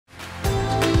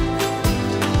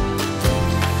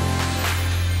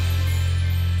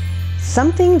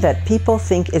Something that people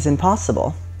think is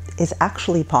impossible is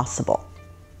actually possible.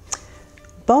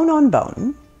 Bone on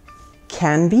bone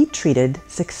can be treated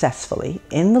successfully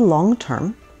in the long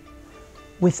term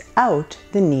without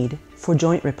the need for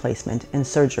joint replacement and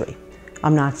surgery.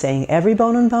 I'm not saying every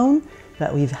bone on bone,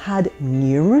 but we've had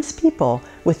numerous people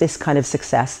with this kind of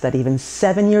success that even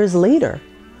 7 years later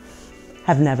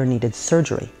have never needed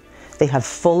surgery. They have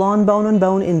full-on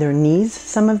bone in their knees,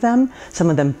 some of them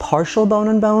partial bone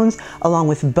on bones, along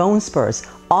with bone spurs,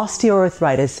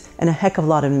 osteoarthritis, and a heck of a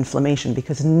lot of inflammation,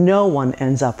 because no one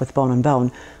ends up with bone on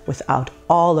bone without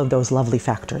all of those lovely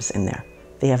factors in there.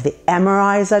 They have the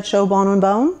MRIs that show bone on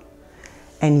bone,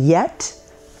 and yet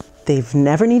they've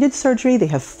never needed surgery, they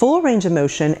have full range of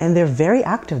motion, and they're very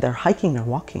active. They're hiking, they're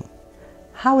walking.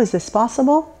 How is this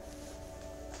possible?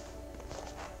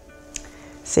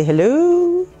 Say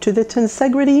hello to the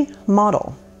tensegrity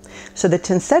model. So the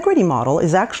tensegrity model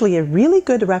is actually a really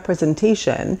good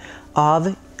representation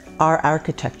of our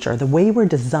architecture, the way we're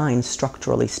designed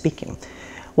structurally speaking.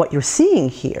 What you're seeing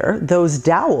here, those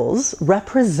dowels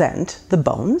represent the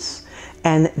bones,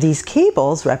 and these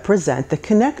cables represent the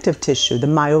connective tissue, the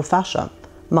myofascia,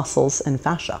 muscles and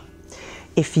fascia.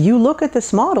 If you look at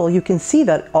this model, you can see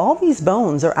that all these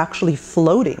bones are actually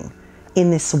floating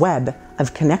in this web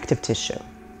of connective tissue.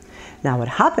 Now, what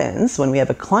happens when we have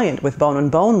a client with bone on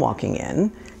bone walking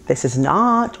in, this is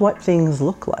not what things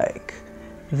look like.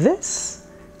 This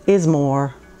is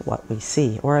more what we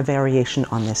see, or a variation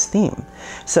on this theme.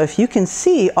 So if you can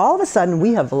see, all of a sudden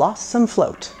we have lost some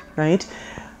float, right?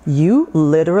 You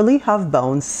literally have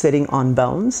bones sitting on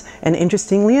bones, and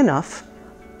interestingly enough,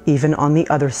 even on the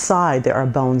other side, there are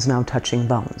bones now touching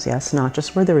bones, yes? Not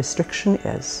just where the restriction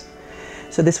is.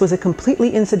 So this was a completely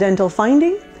incidental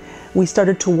finding. We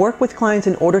started to work with clients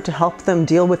in order to help them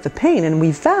deal with the pain, and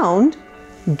we found,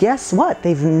 guess what?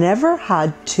 They've never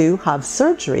had to have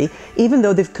surgery, even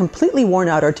though they've completely worn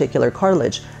out articular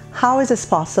cartilage. How is this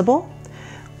possible?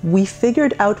 We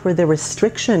figured out where the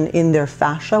restriction in their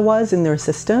fascia was in their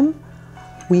system.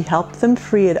 We helped them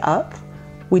free it up.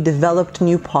 We developed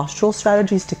new postural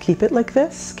strategies to keep it like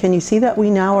this. Can you see that we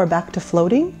now are back to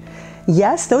floating?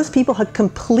 Yes, those people had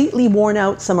completely worn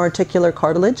out some articular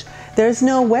cartilage. There's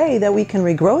no way that we can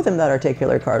regrow them that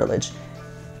articular cartilage.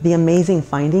 The amazing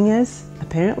finding is,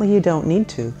 apparently you don't need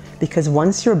to, because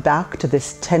once you're back to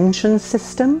this tension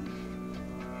system,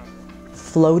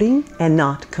 floating and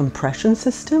not compression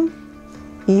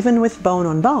system, even with bone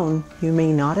on bone, you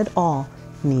may not at all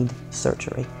need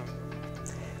surgery.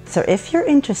 So if you're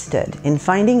interested in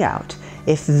finding out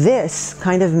if this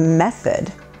kind of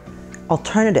method,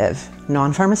 alternative,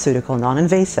 non-pharmaceutical,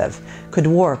 non-invasive, could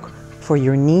work for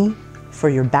your knee, for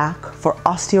your back, for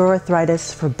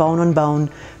osteoarthritis, for bone on bone,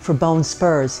 for bone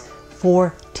spurs,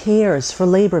 for tears, for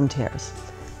labrum tears,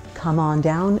 come on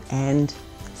down and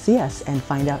see us and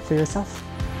find out for yourself.